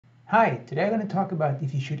Hi, today I'm going to talk about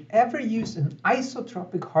if you should ever use an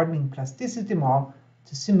isotropic hardening plasticity model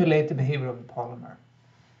to simulate the behavior of the polymer.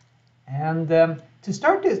 And to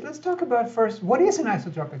start this, let's talk about first, what is an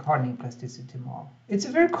isotropic hardening plasticity model? It's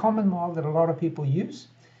a very common model that a lot of people use,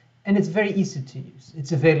 and it's very easy to use.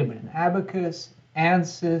 It's available in Abacus,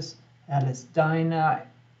 ANSYS, LS-DYNA,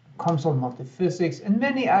 COMSOL Multiphysics, and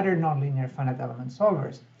many other nonlinear finite element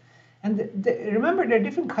solvers. And remember, there are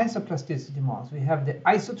different kinds of plasticity models. We have the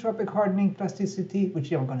isotropic hardening plasticity,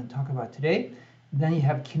 which I'm going to talk about today. Then you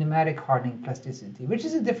have kinematic hardening plasticity, which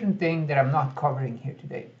is a different thing that I'm not covering here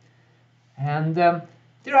today. And there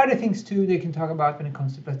are other things too they can talk about when it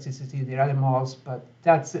comes to plasticity. There are other models, but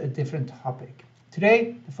that's a different topic.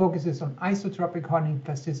 Today, the focus is on isotropic hardening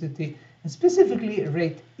plasticity, and specifically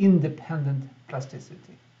rate-independent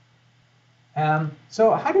plasticity.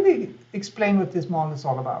 So how do we explain what this model is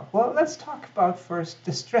all about? Well, let's talk about first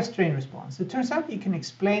the stress-strain response. It turns out you can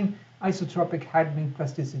explain isotropic hardening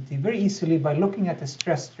plasticity very easily by looking at the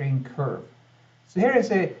stress-strain curve. So here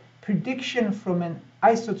is a prediction from an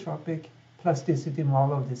isotropic plasticity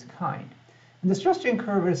model of this kind. And the stress-strain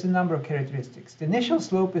curve has a number of characteristics. The initial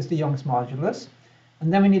slope is the Young's modulus,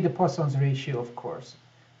 and then we need the Poisson's ratio, of course.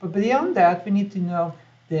 But beyond that, we need to know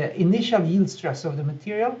the initial yield stress of the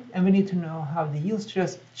material, and we need to know how the yield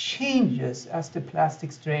stress changes as the plastic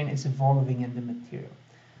strain is evolving in the material.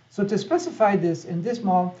 So to specify this, in this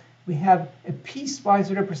model, we have a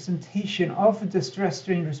piecewise representation of the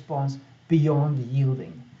stress-strain response beyond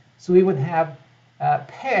yielding. So we would have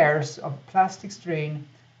pairs of plastic strain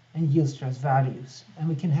and yield stress values, and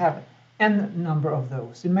we can have n number of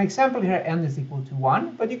those. In my example here, n is equal to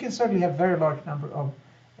 1, but you can certainly have very large number of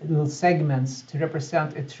little segments to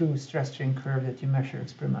represent a true stress-strain curve that you measure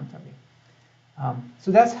experimentally. So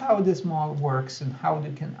that's how this model works and how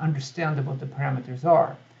you can understand what the parameters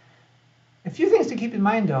are. A few things to keep in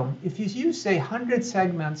mind though, if you use say 100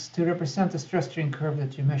 segments to represent the stress-strain curve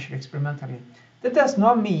that you measure experimentally, that does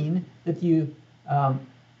not mean that you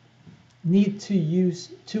need to use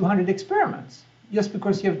 200 experiments just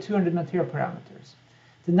because you have 200 material parameters.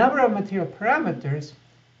 The number of material parameters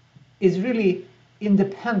is really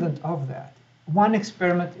independent of that. One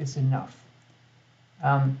experiment is enough.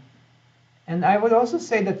 And I would also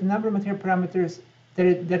say that the number of material parameters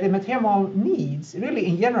that a material model needs, really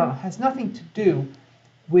in general, has nothing to do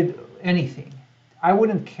with anything. I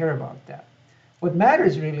wouldn't care about that. What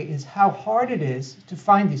matters really is how hard it is to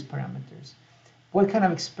find these parameters. What kind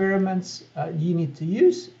of experiments you need to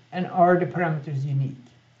use, and are the parameters unique?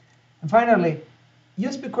 And finally,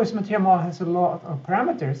 just because material model has a lot of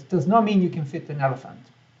parameters does not mean you can fit an elephant,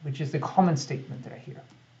 which is the common statement that I hear.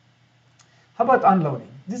 How about unloading?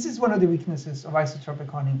 This is one of the weaknesses of isotropic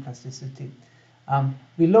hardening plasticity.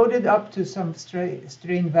 We load it up to some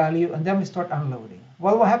strain value, and then we start unloading.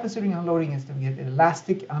 Well, what happens during unloading is that we get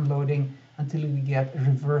elastic unloading until we get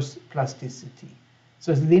reverse plasticity.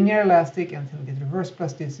 So it's linear elastic until we get reverse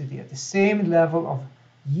plasticity at the same level of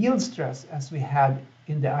yield stress as we had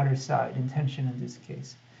in the other side, in tension in this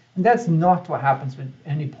case. And that's not what happens with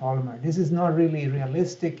any polymer. This is not really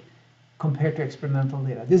realistic compared to experimental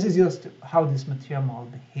data. This is just how this material model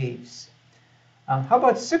behaves. How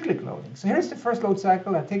about cyclic loading? So here's the first load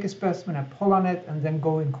cycle. I take a specimen, I pull on it, and then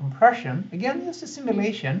go in compression. Again, just a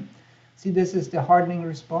simulation. See, this is the hardening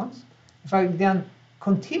response. If I then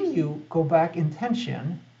continue, go back in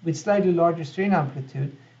tension with slightly larger strain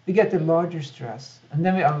amplitude, we get the larger stress, and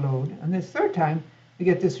then we unload. And the third time, we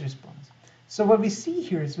get this response. So what we see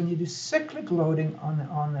here is when you do cyclic loading on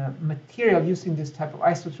a material using this type of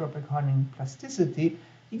isotropic hardening plasticity,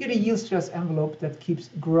 you get a yield stress envelope that keeps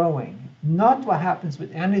growing. Not what happens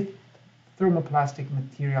with any thermoplastic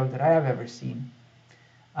material that I have ever seen.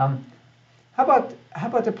 How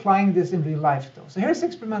about applying this in real life though? So here's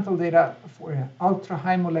experimental data for ultra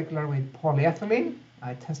high molecular weight polyethylene.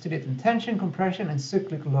 I tested it in tension, compression, and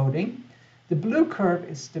cyclic loading. The blue curve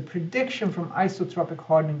is the prediction from isotropic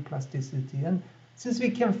hardening plasticity. And since we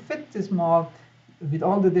can fit this model with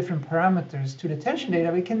all the different parameters to the tension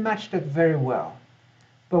data, we can match that very well.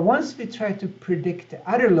 But once we try to predict the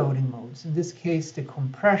other loading modes, in this case the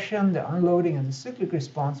compression, the unloading, and the cyclic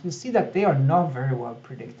response, we see that they are not very well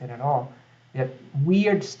predicted at all. We have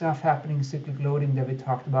weird stuff happening in cyclic loading that we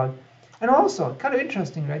talked about. And also, kind of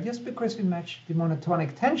interesting, right? Just because we match the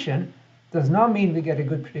monotonic tension does not mean we get a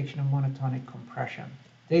good prediction of monotonic compression.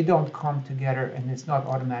 They don't come together, and it's not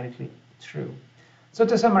automatically true. So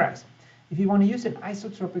to summarize, if you want to use an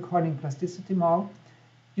isotropic hardening plasticity model,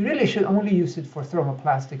 you really should only use it for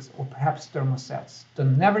thermoplastics or perhaps thermosets.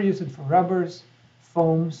 Don't never use it for rubbers,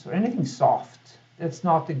 foams, or anything soft. That's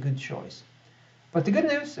not a good choice. But the good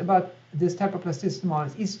news about this type of plasticity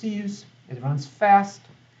model is easy to use, it runs fast,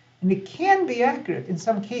 and it can be accurate in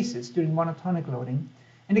some cases during monotonic loading,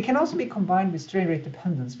 and it can also be combined with strain rate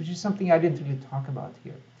dependence, which is something I didn't really talk about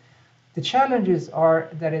here. The challenges are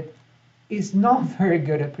that it is not very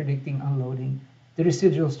good at predicting unloading, the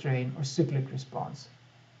residual strain, or cyclic response.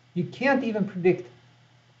 You can't even predict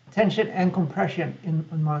tension and compression in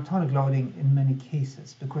monotonic loading in many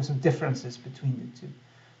cases because of differences between the two.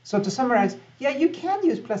 So to summarize, yeah, you can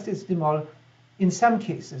use plasticity model in some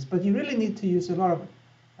cases, but you really need to use a lot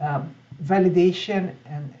of validation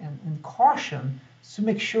and caution to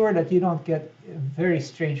make sure that you don't get very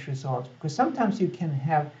strange results, because sometimes you can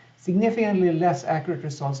have significantly less accurate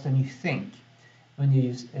results than you think when you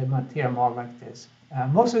use a material model like this.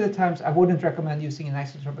 Most of the times I wouldn't recommend using an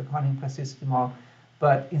isotropic hardening plasticity model,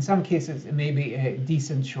 but in some cases it may be a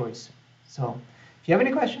decent choice. So if you have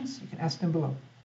any questions, you can ask them below.